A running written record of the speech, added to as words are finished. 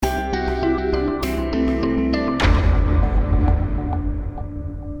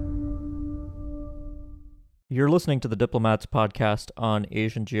You're listening to the Diplomats podcast on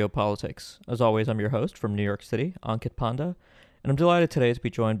Asian geopolitics. As always, I'm your host from New York City, Ankit Panda, and I'm delighted today to be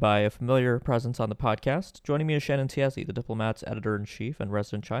joined by a familiar presence on the podcast. Joining me is Shannon Tiesi, the Diplomats editor-in-chief and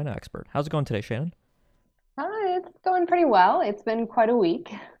resident China expert. How's it going today, Shannon? It's going pretty well. It's been quite a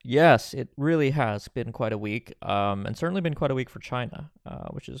week. Yes, it really has been quite a week, and certainly been quite a week for China,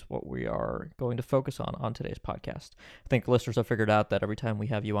 which is what we are going to focus on today's podcast. I think listeners have figured out that every time we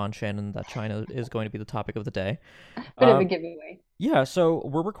have you on, Shannon, that China is going to be the topic of the day. Bit of a Um, giveaway. Yeah, so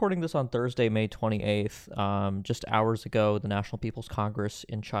we're recording this on Thursday, May 28th. Just hours ago, the National People's Congress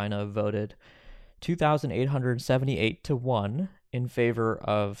in China voted 2,878 to 1 in favor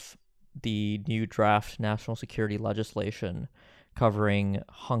of the new draft national security legislation covering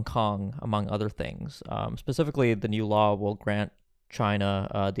Hong Kong, among other things. Specifically, the new law will grant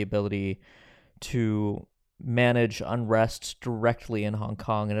China the ability to manage unrest directly in Hong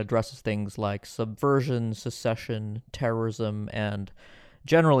Kong and addresses things like subversion, secession, terrorism, and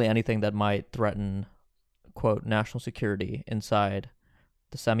generally anything that might threaten, quote, national security inside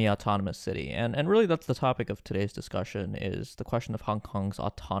the semi-autonomous city. And really that's the topic of today's discussion is the question of Hong Kong's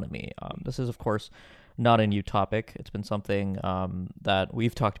autonomy. This is, of course, not a new topic. It's been something that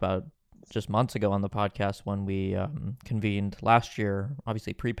we've talked about just months ago on the podcast when we convened last year,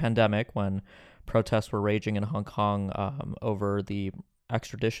 obviously pre-pandemic, when protests were raging in Hong Kong over the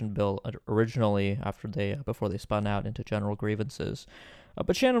extradition bill originally before they spun out into general grievances.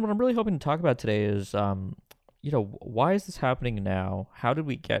 But Shannon, what I'm really hoping to talk about today is why is this happening now? How did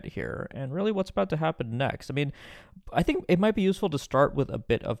we get here? And really, what's about to happen next? I mean, I think it might be useful to start with a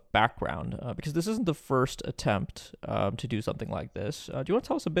bit of background because this isn't the first attempt to do something like this. Do you want to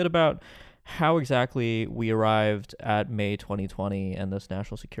tell us a bit about how exactly we arrived at May 2020 and this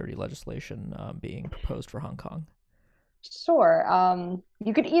national security legislation being proposed for Hong Kong? Sure.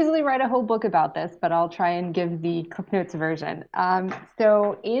 You could easily write a whole book about this, but I'll try and give the Cliff Notes version.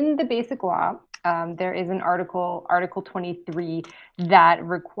 So in the basic law, there is an Article 23, that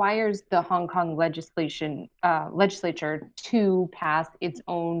requires the Hong Kong legislature to pass its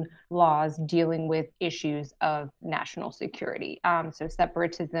own laws dealing with issues of national security. So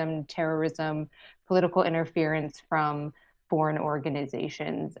separatism, terrorism, political interference from foreign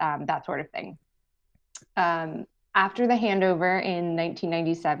organizations, that sort of thing. Um, After the handover in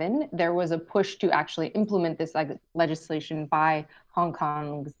 1997, there was a push to actually implement this legislation by Hong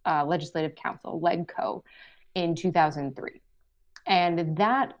Kong's Legislative Council, LegCo, in 2003. And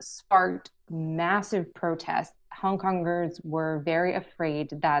that sparked massive protests. Hong Kongers were very afraid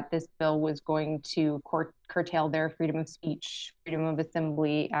that this bill was going to curtail their freedom of speech, freedom of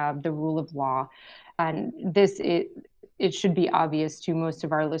assembly, the rule of law. And it should be obvious to most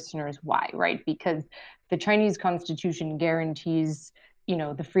of our listeners why, right? Because the Chinese Constitution guarantees,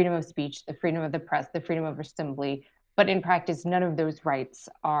 the freedom of speech, the freedom of the press, the freedom of assembly. But in practice, none of those rights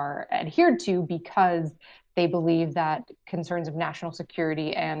are adhered to because they believe that concerns of national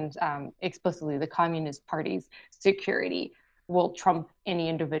security and explicitly the Communist Party's security will trump any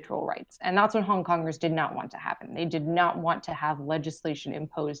individual rights. And that's what Hong Kongers did not want to happen. They did not want to have legislation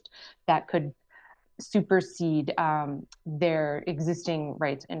imposed that could supersede their existing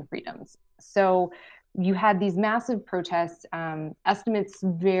rights and freedoms. So you had these massive protests. Estimates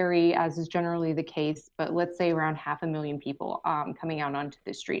vary, as is generally the case, but let's say around 500,000 people coming out onto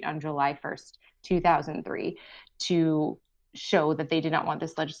the street on July 1st, 2003, to show that they did not want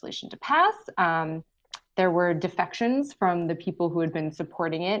this legislation to pass. There were defections from the people who had been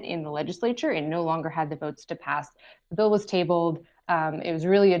supporting it in the legislature and no longer had the votes to pass. The bill was tabled. It was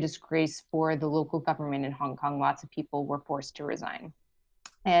really a disgrace for the local government in Hong Kong. Lots of people were forced to resign.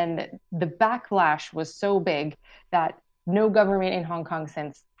 And the backlash was so big that no government in Hong Kong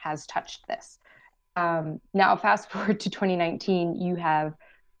since has touched this. Now, fast forward to 2019, you have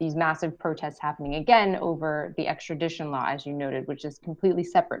these massive protests happening again over the extradition law, as you noted, which is completely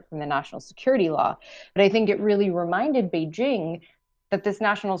separate from the national security law. But I think it really reminded Beijing that this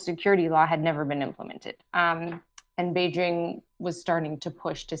national security law had never been implemented. And Beijing was starting to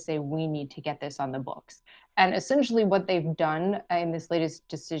push to say, we need to get this on the books. And essentially, what they've done in this latest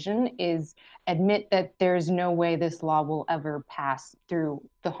decision is admit that there's no way this law will ever pass through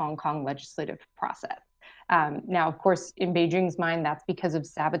the Hong Kong legislative process. Now, of course, in Beijing's mind, that's because of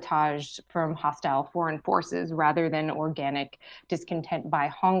sabotage from hostile foreign forces rather than organic discontent by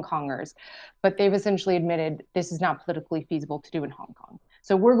Hong Kongers. But they've essentially admitted this is not politically feasible to do in Hong Kong.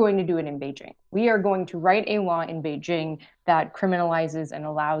 So we're going to do it in Beijing. We are going to write a law in Beijing that criminalizes and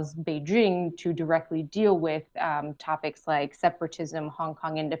allows Beijing to directly deal with topics like separatism, Hong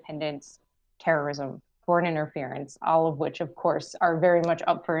Kong independence, terrorism, foreign interference, all of which, of course, are very much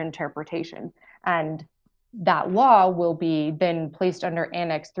up for interpretation. And that law will be then placed under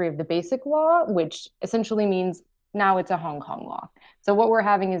Annex 3 of the Basic Law, which essentially means now it's a Hong Kong law. So what we're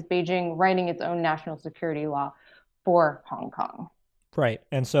having is Beijing writing its own national security law for Hong Kong. Right.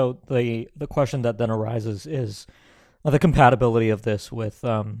 And so the question that then arises is the compatibility of this with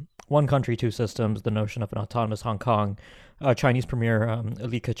one country, two systems, the notion of an autonomous Hong Kong. Chinese Premier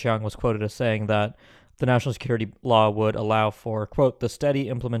Li Keqiang was quoted as saying that the national security law would allow for, quote, the steady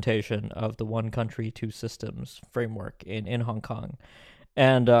implementation of the one country, two systems framework in Hong Kong.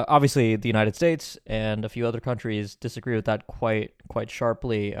 And obviously, the United States and a few other countries disagree with that quite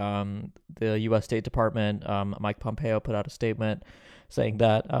sharply. The U.S. State Department, Mike Pompeo, put out a statement saying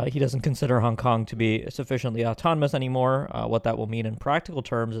that he doesn't consider Hong Kong to be sufficiently autonomous anymore. What that will mean in practical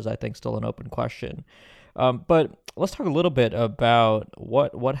terms is, I think, still an open question. But let's talk a little bit about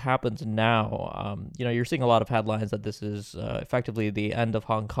what happens now. You're seeing a lot of headlines that this is effectively the end of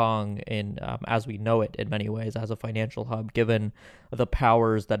Hong Kong in as we know it in many ways as a financial hub, given the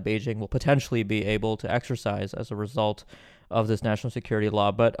powers that Beijing will potentially be able to exercise as a result of this national security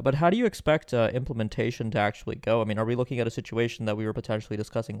law. But how do you expect implementation to actually go? I mean, are we looking at a situation that we were potentially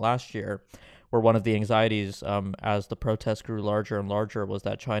discussing last year, where one of the anxieties as the protests grew larger and larger was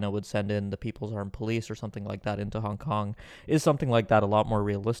that China would send in the People's Armed Police or something like that into Hong Kong? Is something like that a lot more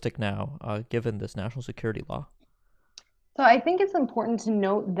realistic now, given this national security law? So I think it's important to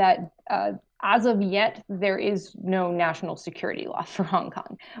note that as of yet, there is no national security law for Hong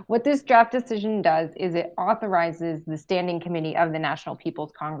Kong. What this draft decision does is it authorizes the Standing Committee of the National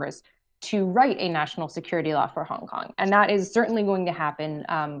People's Congress to write a national security law for Hong Kong. And that is certainly going to happen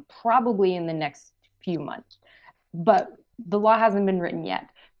probably in the next few months. But the law hasn't been written yet.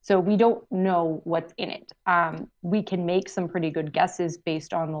 So we don't know what's in it. We can make some pretty good guesses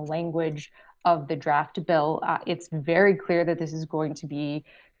based on the language of the draft bill. It's very clear that this is going to be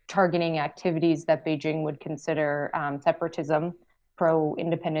targeting activities that Beijing would consider separatism,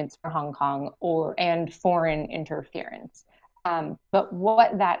 pro-independence for Hong Kong, and foreign interference. But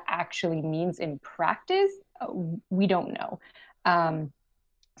what that actually means in practice, we don't know.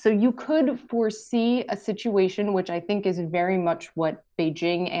 So you could foresee a situation, which I think is very much what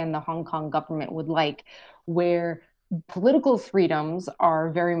Beijing and the Hong Kong government would like, where political freedoms are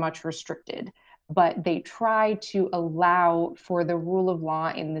very much restricted, but they try to allow for the rule of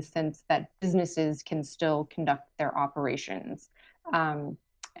law in the sense that businesses can still conduct their operations.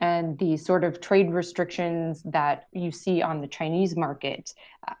 And the sort of trade restrictions that you see on the Chinese market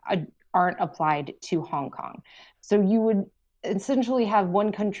aren't applied to Hong Kong. So you would essentially have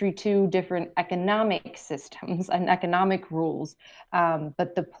one country, two different economic systems and economic rules,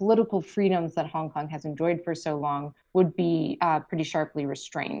 but the political freedoms that Hong Kong has enjoyed for so long would be pretty sharply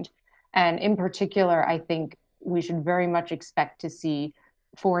restrained. And in particular, I think we should very much expect to see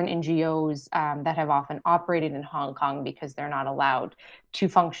foreign NGOs that have often operated in Hong Kong because they're not allowed to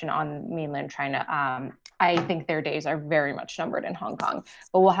function on mainland China. I think their days are very much numbered in Hong Kong,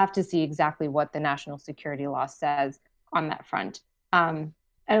 but we'll have to see exactly what the national security law says on that front. And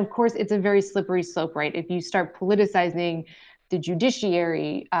of course, it's a very slippery slope, right? If you start politicizing the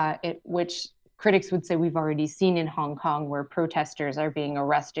judiciary, which critics would say we've already seen in Hong Kong, where protesters are being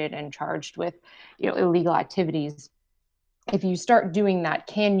arrested and charged with, illegal activities. If you start doing that,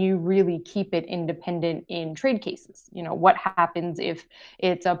 can you really keep it independent in trade cases? What happens if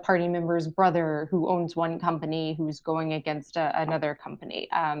it's a party member's brother who owns one company who's going against another company?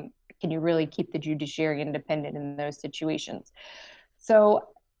 Can you really keep the judiciary independent in those situations? So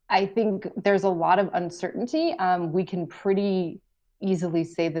I think there's a lot of uncertainty. We can pretty easily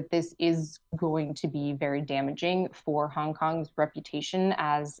say that this is going to be very damaging for Hong Kong's reputation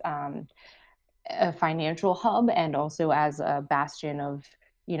as a financial hub and also as a bastion of,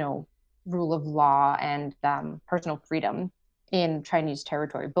 rule of law and personal freedom in Chinese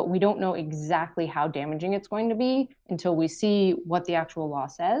territory. But we don't know exactly how damaging it's going to be until we see what the actual law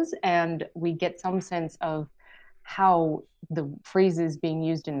says and we get some sense of how the phrases being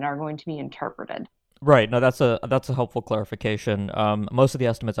used in it are going to be interpreted. Right. No, that's a helpful clarification. Most of the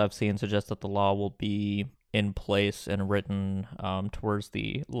estimates I've seen suggest that the law will be in place and written towards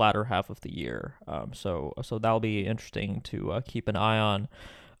the latter half of the year. So that'll be interesting to keep an eye on.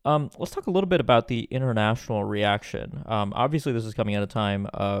 Let's talk a little bit about the international reaction. Obviously, this is coming at a time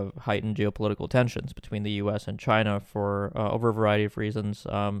of heightened geopolitical tensions between the U.S. and China for over a variety of reasons.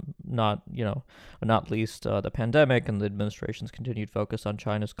 Not least the pandemic and the administration's continued focus on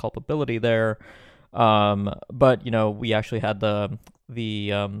China's culpability there. But we actually had the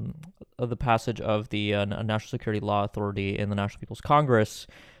passage of the National Security Law Authority in the National People's Congress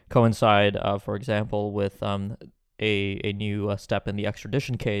coincide, for example, with a new step in the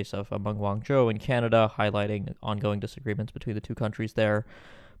extradition case of Meng Wanzhou in Canada, highlighting ongoing disagreements between the two countries there.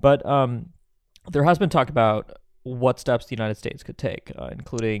 But there has been talk about what steps the United States could take,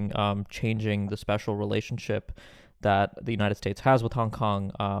 including changing the special relationship that the United States has with Hong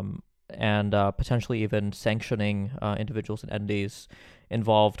Kong, and potentially even sanctioning individuals and entities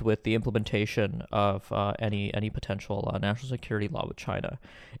involved with the implementation of any potential national security law with China.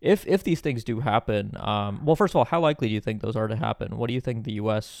 If these things do happen, well, first of all, how likely do you think those are to happen? What do you think the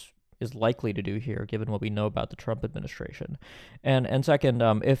U.S. is likely to do here, given what we know about the Trump administration? And second,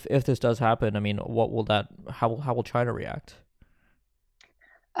 if this does happen, I mean, what will that? How will China react?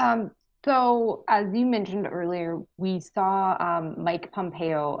 So, as you mentioned earlier, we saw Mike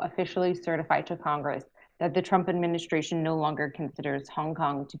Pompeo officially certify to Congress that the Trump administration no longer considers Hong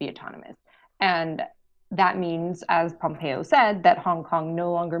Kong to be autonomous. And that means, as Pompeo said, that Hong Kong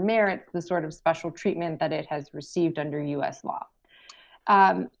no longer merits the sort of special treatment that it has received under US law.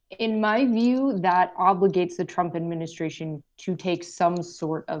 In my view, that obligates the Trump administration to take some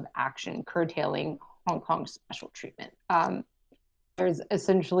sort of action curtailing Hong Kong's special treatment. There's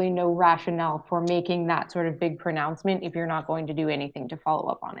essentially no rationale for making that sort of big pronouncement if you're not going to do anything to follow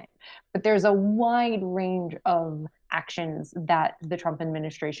up on it. But there's a wide range of actions that the Trump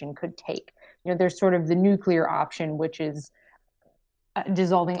administration could take. There's sort of the nuclear option, which is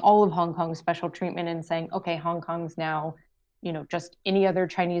dissolving all of Hong Kong's special treatment and saying, okay, Hong Kong's now, just any other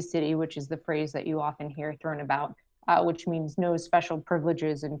Chinese city, which is the phrase that you often hear thrown about, which means no special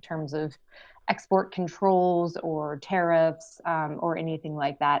privileges in terms of export controls or tariffs or anything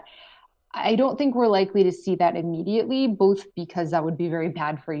like that. I don't think we're likely to see that immediately, both because that would be very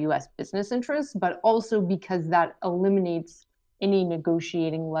bad for US business interests, but also because that eliminates any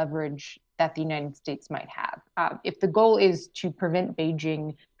negotiating leverage that the United States might have. If the goal is to prevent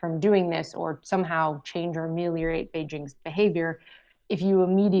Beijing from doing this or somehow change or ameliorate Beijing's behavior, if you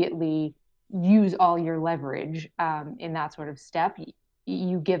immediately use all your leverage in that sort of step,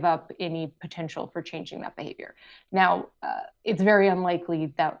 you give up any potential for changing that behavior. Now, it's very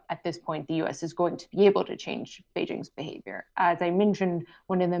unlikely that at this point the US is going to be able to change Beijing's behavior. As I mentioned,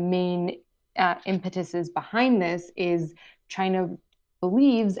 one of the main impetuses behind this is China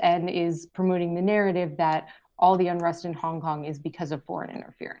believes and is promoting the narrative that all the unrest in Hong Kong is because of foreign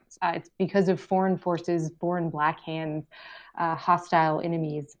interference. It's because of foreign forces, foreign black hands, hostile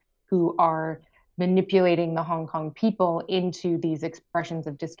enemies who are manipulating the Hong Kong people into these expressions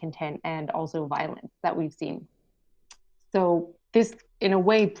of discontent and also violence that we've seen. So this, in a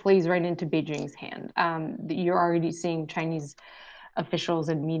way, plays right into Beijing's hand. You're already seeing Chinese officials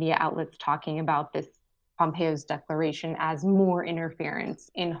and media outlets talking about this Pompeo's declaration as more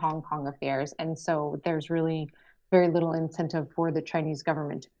interference in Hong Kong affairs. And so there's really very little incentive for the Chinese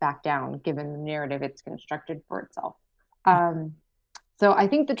government to back down, given the narrative it's constructed for itself. So I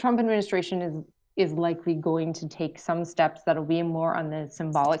think the Trump administration is likely going to take some steps that'll be more on the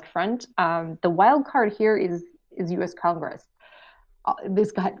symbolic front. The wild card here is U.S. Congress.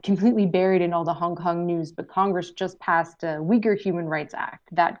 This got completely buried in all the Hong Kong news, but Congress just passed a Uyghur Human Rights Act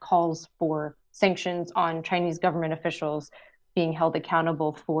that calls for sanctions on Chinese government officials being held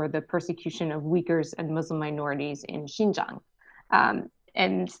accountable for the persecution of Uyghurs and Muslim minorities in Xinjiang.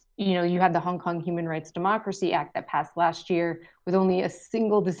 And you had the Hong Kong Human Rights Democracy Act that passed last year with only a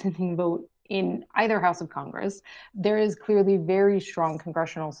single dissenting vote in either house of Congress. There is clearly very strong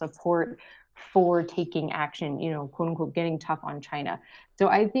congressional support for taking action, quote unquote, getting tough on China. So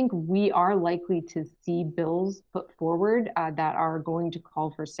I think we are likely to see bills put forward that are going to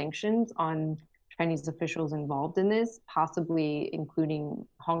call for sanctions on Chinese officials involved in this, possibly including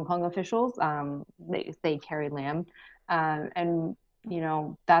Hong Kong officials, they say Carrie Lam. And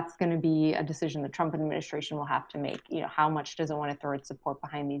that's going to be a decision the Trump administration will have to make. How much does it want to throw its support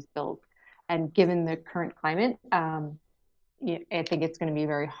behind these bills? And given the current climate, I think it's going to be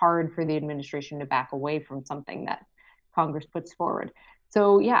very hard for the administration to back away from something that Congress puts forward.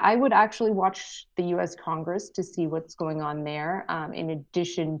 So yeah, I would actually watch the U.S. Congress to see what's going on there, in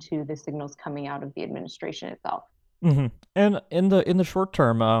addition to the signals coming out of the administration itself. Mm-hmm. And in the short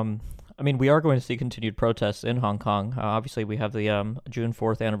term, I mean, we are going to see continued protests in Hong Kong. Obviously, we have the June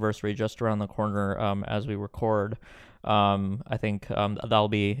 4th anniversary just around the corner as we record. I think that'll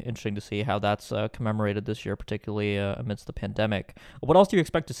be interesting to see how that's commemorated this year, particularly amidst the pandemic. What else do you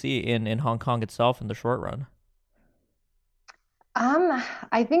expect to see in Hong Kong itself in the short run?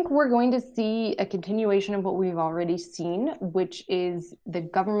 I think we're going to see a continuation of what we've already seen, which is the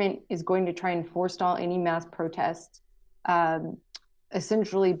government is going to try and forestall any mass protests,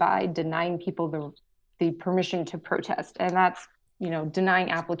 essentially by denying people the permission to protest. And that's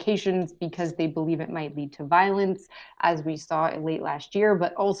denying applications because they believe it might lead to violence, as we saw late last year.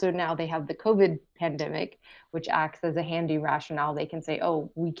 But also now they have the COVID pandemic, which acts as a handy rationale. They can say,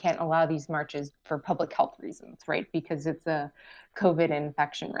 oh, we can't allow these marches for public health reasons, right? Because it's a COVID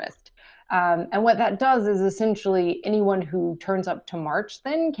infection risk. And what that does is essentially anyone who turns up to march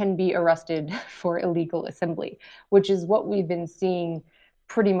then can be arrested for illegal assembly, which is what we've been seeing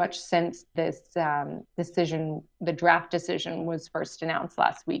pretty much since this decision, the draft decision was first announced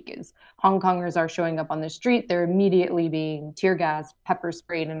last week. Is Hong Kongers are showing up on the street, they're immediately being tear gassed, pepper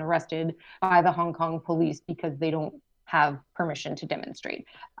sprayed, and arrested by the Hong Kong police because they don't have permission to demonstrate.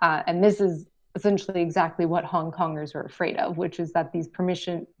 And this is essentially exactly what Hong Kongers are afraid of, which is that these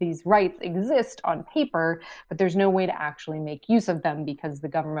rights exist on paper, but there's no way to actually make use of them because the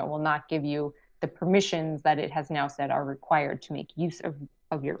government will not give you the permissions that it has now said are required to make use of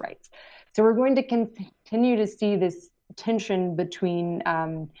your rights. So we're going to continue to see this tension between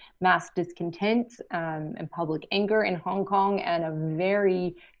mass discontent and public anger in Hong Kong and a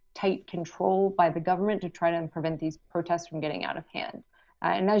very tight control by the government to try to prevent these protests from getting out of hand.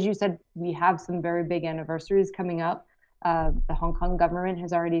 And as you said, we have some very big anniversaries coming up. The Hong Kong government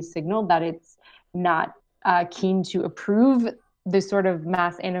has already signaled that it's not keen to approve the sort of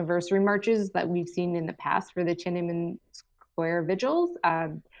mass anniversary marches that we've seen in the past for the Tiananmen Square vigils.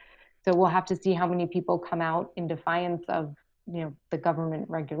 So we'll have to see how many people come out in defiance of, the government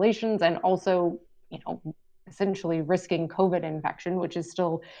regulations, and also, essentially risking COVID infection, which is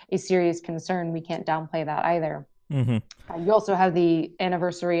still a serious concern. We can't downplay that either. Mm-hmm. You also have the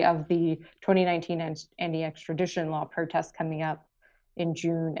anniversary of the 2019 anti-extradition law protests coming up in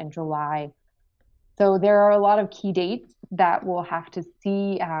June and July. So there are a lot of key dates that we'll have to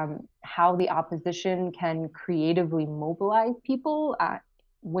see how the opposition can creatively mobilize people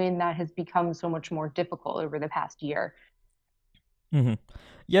when that has become so much more difficult over the past year. Mm-hmm.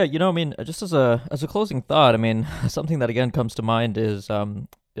 Yeah, just as a closing thought, something that again comes to mind is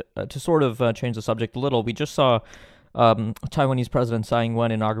to sort of change the subject a little. We just saw Taiwanese President Tsai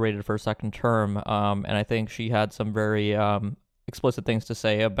Ing-wen inaugurated for a second term, and I think she had some very explicit things to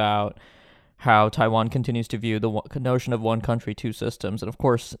say about how Taiwan continues to view the notion of one country, two systems. And of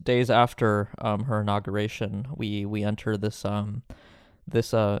course, days after her inauguration, we enter this drama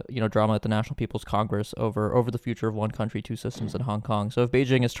at the National People's Congress over the future of one country, two systems in Hong Kong. So if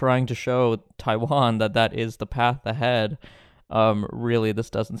Beijing is trying to show Taiwan that is the path ahead, really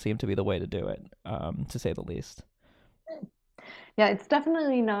this doesn't seem to be the way to do it, to say the least. Yeah, it's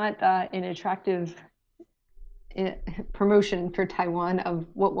definitely not an attractive promotion for Taiwan of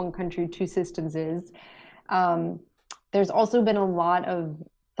what one country, two systems is. There's also been a lot of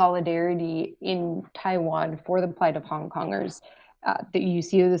solidarity in Taiwan for the plight of Hong Kongers. That you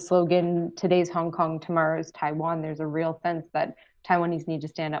see the slogan, today's Hong Kong, tomorrow's Taiwan. There's a real sense that Taiwanese need to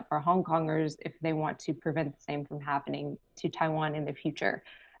stand up for Hong Kongers if they want to prevent the same from happening to Taiwan in the future.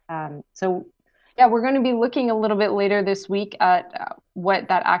 So yeah, we're going to be looking a little bit later this week at what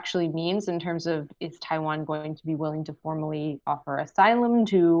that actually means in terms of, is Taiwan going to be willing to formally offer asylum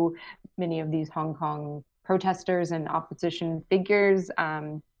to many of these Hong Kong protesters and opposition figures?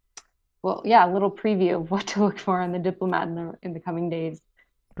 Well, yeah, a little preview of what to look for on The Diplomat in the coming days.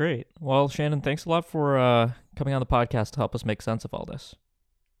 Great. Well, Shannon, thanks a lot for coming on the podcast to help us make sense of all this.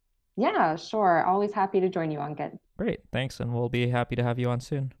 Yeah, sure. Always happy to join you, Ankit. Great. Thanks. And we'll be happy to have you on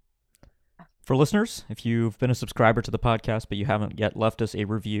soon. For listeners, if you've been a subscriber to the podcast but you haven't yet left us a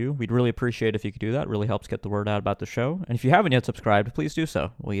review, we'd really appreciate if you could do that. It really helps get the word out about the show. And if you haven't yet subscribed, please do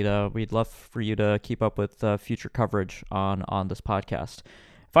so. We'd love for you to keep up with future coverage on this podcast.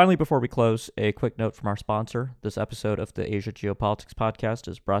 Finally, before we close, a quick note from our sponsor. This episode of the Asia Geopolitics Podcast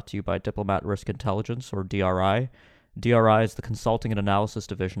is brought to you by Diplomat Risk Intelligence, or DRI. DRI is the consulting and analysis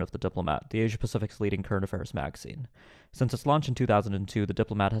division of The Diplomat, the Asia-Pacific's leading current affairs magazine. Since its launch in 2002, The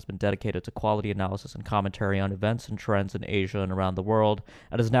Diplomat has been dedicated to quality analysis and commentary on events and trends in Asia and around the world,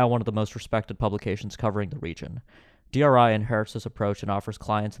 and is now one of the most respected publications covering the region. DRI inherits this approach and offers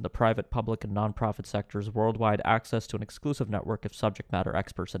clients in the private, public, and nonprofit sectors worldwide access to an exclusive network of subject matter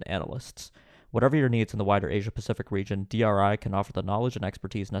experts and analysts. Whatever your needs in the wider Asia-Pacific region, DRI can offer the knowledge and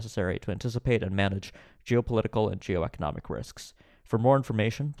expertise necessary to anticipate and manage geopolitical and geoeconomic risks. For more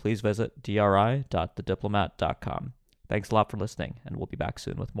information, please visit dri.thediplomat.com. Thanks a lot for listening, and we'll be back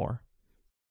soon with more.